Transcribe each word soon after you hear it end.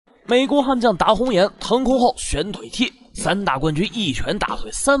美国悍将打红眼，腾空后旋腿踢。3大冠军一拳打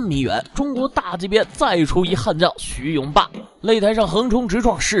退3米远，中国大级别再出一悍将徐永霸，擂台上横冲直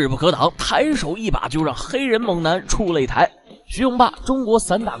撞势不可挡，抬手一把就让黑人猛男出擂台。徐永霸，中国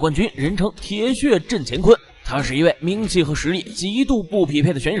3大冠军，人称铁血阵乾坤。他是一位名气和实力极度不匹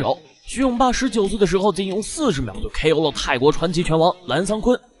配的选手。徐永霸19岁的时候，仅用40秒就 KO 了泰国传奇拳王蓝桑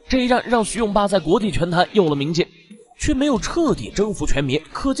坤。这一战让徐永霸在国际拳坛有了名气，却没有彻底征服全民。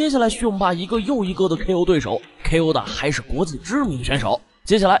可接下来徐永霸一个又一个的 KO 对手 ，KO 的还是国际知名选手。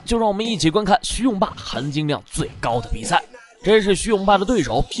接下来就让我们一起观看徐永霸含金量最高的比赛。这是徐永霸的对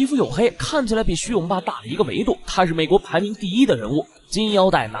手，皮肤黝黑，看起来比徐永霸大了一个维度。他是美国排名第1的人物，金腰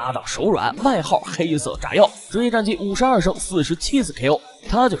带拿到手软，外号黑色炸药，职业战绩52胜47次 KO。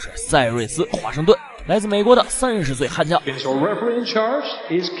他就是塞瑞斯·华盛顿，来自美国的30岁悍将。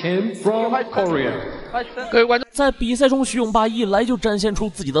各位观众，在比赛中，徐永霸一来就展现出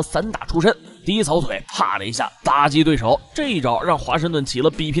自己的散打出身，低草腿，啪的一下打击对手，这一招让华盛顿起了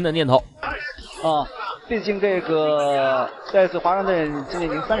比拼的念头。毕竟这个这次华盛顿今年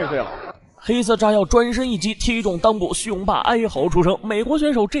已经30岁了。黑色炸药转身一击，踢中裆部，徐永霸哀嚎出声。美国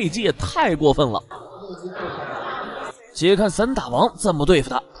选手这一击也太过分了。且看散打王怎么对付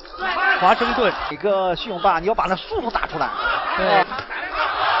他。华盛顿一个徐永霸，你要把那速度打出来。对，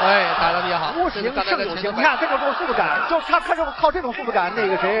打得比较好。无形胜有形，你看这种速度感，就他靠这种速度感，那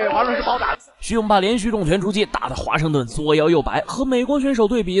个谁，华盛顿是不好打。徐永霸连续重拳出击，打得华盛顿左摇右摆。和美国选手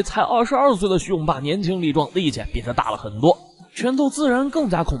对比，才22岁的徐永霸年轻力壮，力气比他大了很多，拳头自然更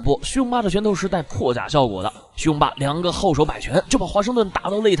加恐怖。徐永霸的拳头是带破甲效果的，徐永霸2个后手摆拳就把华盛顿打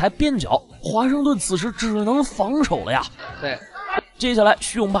到擂台边角，华盛顿此时只能防守了呀。对。接下来，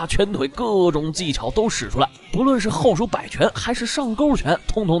徐永霸拳腿各种技巧都使出来，不论是后手摆拳还是上勾拳，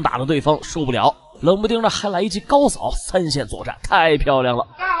通通打得对方受不了。冷不丁的还来一记高扫，3线作战，太漂亮了！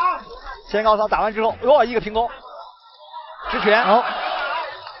先高扫打完之后，一个平攻，直拳。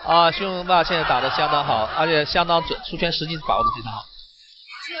徐永霸现在打得相当好，而且相当准，出拳时机把握得非常好。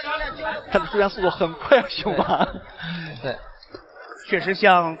他的出拳速度很快，徐永霸。对，确实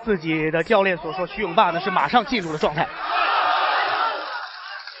像自己的教练所说，徐永霸呢是马上进入了状态。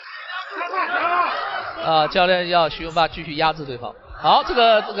教练要徐永霸继续压制对方。好，这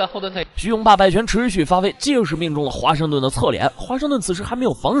个后盾腿，徐永霸摆拳持续发威，结实命中了华盛顿的侧脸。华盛顿此时还没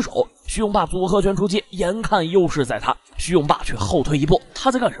有防守，徐永霸组合拳出击，眼看优势在他，徐永霸却后退一步。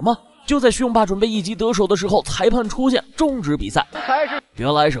他在干什么？就在徐永霸准备一击得手的时候，裁判出现终止比赛。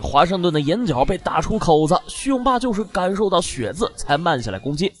原来是华盛顿的眼角被打出口子，徐永霸就是感受到血渍才慢下来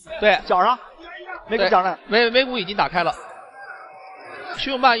攻击。对，脚上，眉骨脚上，眉骨已经打开了。徐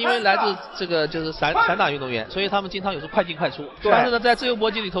永霸因为来自这个就是散打运动员，所以他们经常有时快进快出。但是呢，在自由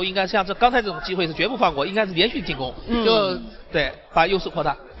搏击里头，应该像刚才这种机会是绝不放过，应该是连续进攻，对，把优势扩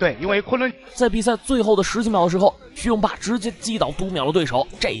大。对，因为昆仑在比赛最后的10几秒的时候，徐永霸直接击倒读秒了对手，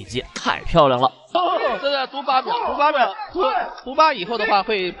这一击太漂亮了。这个读8秒，读8以后的话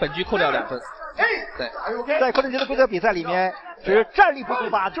会本局扣掉2分。对，在昆仑节的规则比赛里面，只是站立不读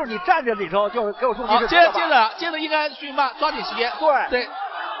8，就是你站着里头就给我重击。好，接着应该徐永霸抓紧时间。对，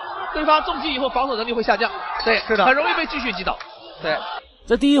对方重击以后防守能力会下降，对，是的，很容易被继续击倒。对，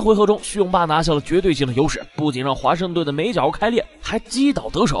在第1回合中，徐永霸拿下了绝对性的优势，不仅让华盛顿的眉角开裂，还击倒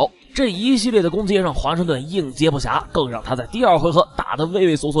得手。这一系列的攻击让华盛顿应接不暇，更让他在第2回合打得畏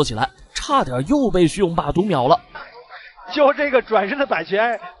畏缩缩起来，差点又被徐永霸读秒了。就这个转身的摆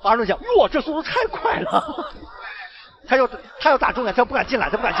拳，华盛顿想，这速度太快了。他要打中点，他不敢进来，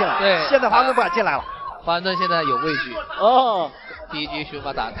对，现在华盛顿不敢进来了。华盛顿现在有畏惧。第一局徐永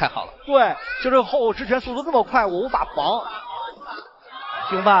霸打得太好了。对，就是后直拳速度这么快，我无法防。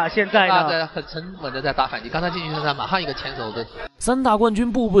徐永霸现在呢，很沉稳的在打反击，刚才进去他马上一个前手的。3大冠军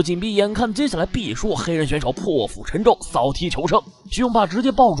步步紧逼，眼看接下来必输，黑人选手破釜沉舟，扫踢求胜。徐永霸直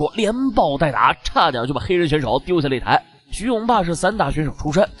接抱住，连抱带打，差点就把黑人选手丢下擂台。徐永霸是散打选手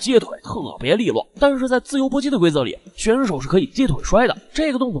出身，接腿特别利落，但是在自由搏击的规则里，选手是可以接腿摔的，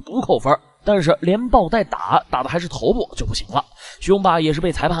这个动作不扣分，但是连抱带打的还是头部就不行了。徐永霸也是被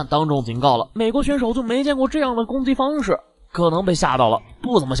裁判当众警告了，美国选手就没见过这样的攻击方式，可能被吓到了，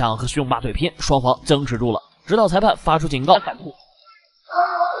不怎么想和徐永霸对拼，双方僵持住了，直到裁判发出警告。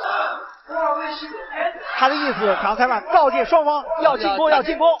他的意思，裁判告诫双方要进攻，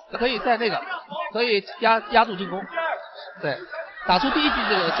可以在可以压住进攻。对，打出第1局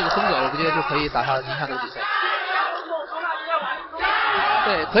这个风格，我觉得就可以打下影响这个比赛。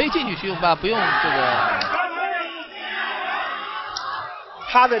对，可以进去徐永霸，不用这个。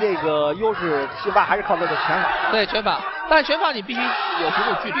他的这个优势，徐永霸还是靠这个拳法。对，拳法，但拳法你必须有足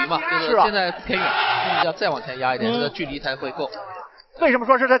够距离嘛，就是现在偏远，要再往前压一点，这个距离才会够。为什么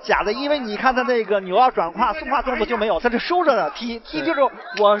说是他假的？因为你看他那个扭腰转胯、松胯动作就没有，他是收着的踢，就是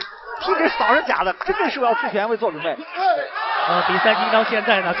我踢这扫是假的，真的是我要出拳为做准备。比赛进行到现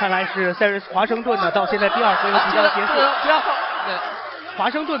在呢，看来是塞瑞斯华盛顿呢，到现在第2回合即将结束。不要放。对，华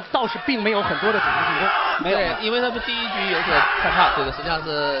盛顿倒是并没有很多的主动进攻，没有，因为他们第一局有所看差，这个实际上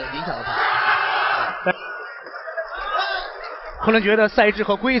是影响了他。昆仑决的赛制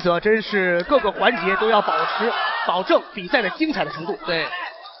和规则真是各个环节都要保证比赛的精彩的程度。对，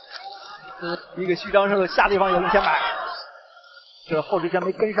一个虚张声下地方有5000买，这后直拳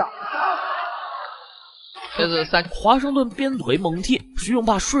没跟上。这是3，华盛顿边腿猛踢，徐永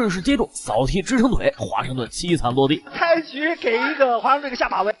霸顺势接住扫踢支撑腿，华盛顿凄惨落地。开局给一个华盛顿一个下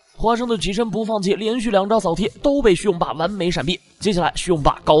马威，华盛顿起身不放弃，连续2招扫踢都被徐永霸完美闪避。接下来徐永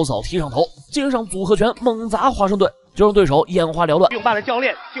霸高扫踢上头，接上组合拳猛砸华盛顿，就让对手眼花缭乱。徐永霸的教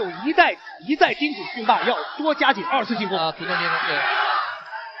练就一再叮嘱徐永霸要多加紧2次进攻啊，主动进攻，对，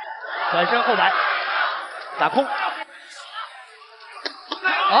转身后摆打空。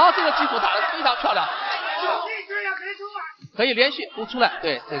这个基础打得非常漂亮。可以连续不出来，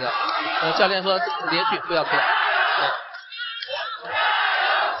对这个，教练说连续不要出来。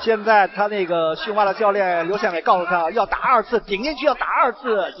现在他那个训话的教练刘宪伟告诉他要打2次，顶进去要打2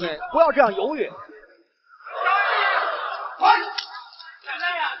次，你不要这样犹豫。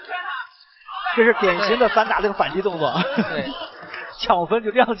这是典型的散打这个反击动作，对，抢分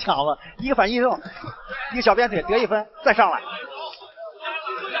就这样抢了，一个反击动，一个小鞭腿得1分，再上来。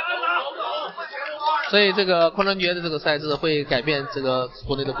所以这个昆仑决的这个赛制会改变这个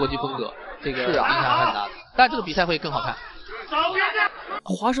国内的搏击风格，这个影响很大的。但这个比赛会更好看。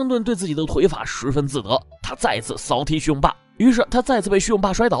华盛顿对自己的腿法十分自得，他再次扫踢徐永霸，于是他再次被徐永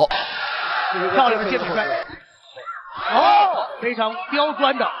霸摔倒。漂亮的接腿摔，非常刁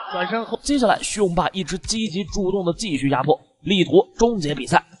钻的转身后。接下来徐永霸一直积极主动的继续压迫，力图终结比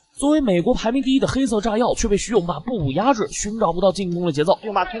赛。作为美国排名第1的黑色炸药，却被徐永霸步步压制，寻找不到进攻的节奏。徐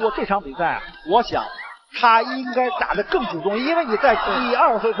永霸通过这场比赛，我想他应该打得更主动，因为你在第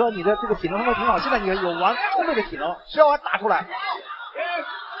2回合你的这个体能方面挺好，现在你有完充沛的体能，只要我打出来。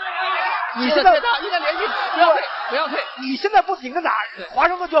你现在应该连续，不要退。你现在不紧跟打，华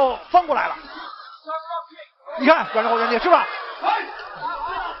盛顿就翻过来了。你看转身后旋踢是吧？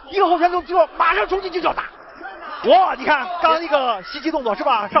一个后旋就马上冲进去就要打。哇，你看刚刚一个袭击动作是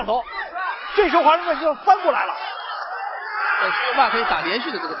吧？上头，这时候华盛顿就翻过来了。徐永霸可以打连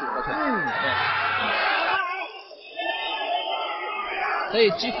续的这个组合拳。可以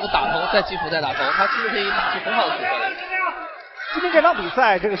击腹打头，再击腹再打头，他其实可以打出很好的组合来。今天这场比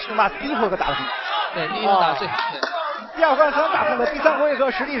赛，这个徐永霸第1回合打得很好，对，第1回合打得最好。第2回合打通了，第3回合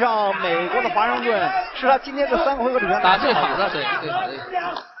实际上美国的华盛顿是他今天这3个回合里面打最好的，对，最好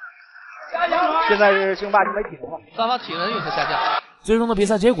的。现在是徐永霸就没体能了，双方体能有所下降。最终的比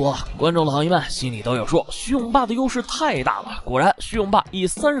赛结果，观众老爷们心里都有数，徐永霸的优势太大了。果然，徐永霸以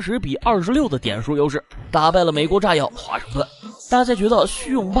30比26的点数优势打败了美国炸药华盛顿。大家觉得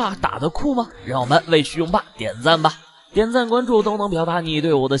徐永霸打得酷吗？让我们为徐永霸点赞吧！点赞关注都能表达你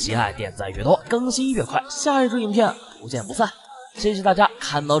对我的喜爱，点赞越多更新越快，下一支影片不见不散。谢谢大家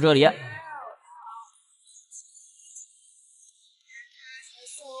看到这里。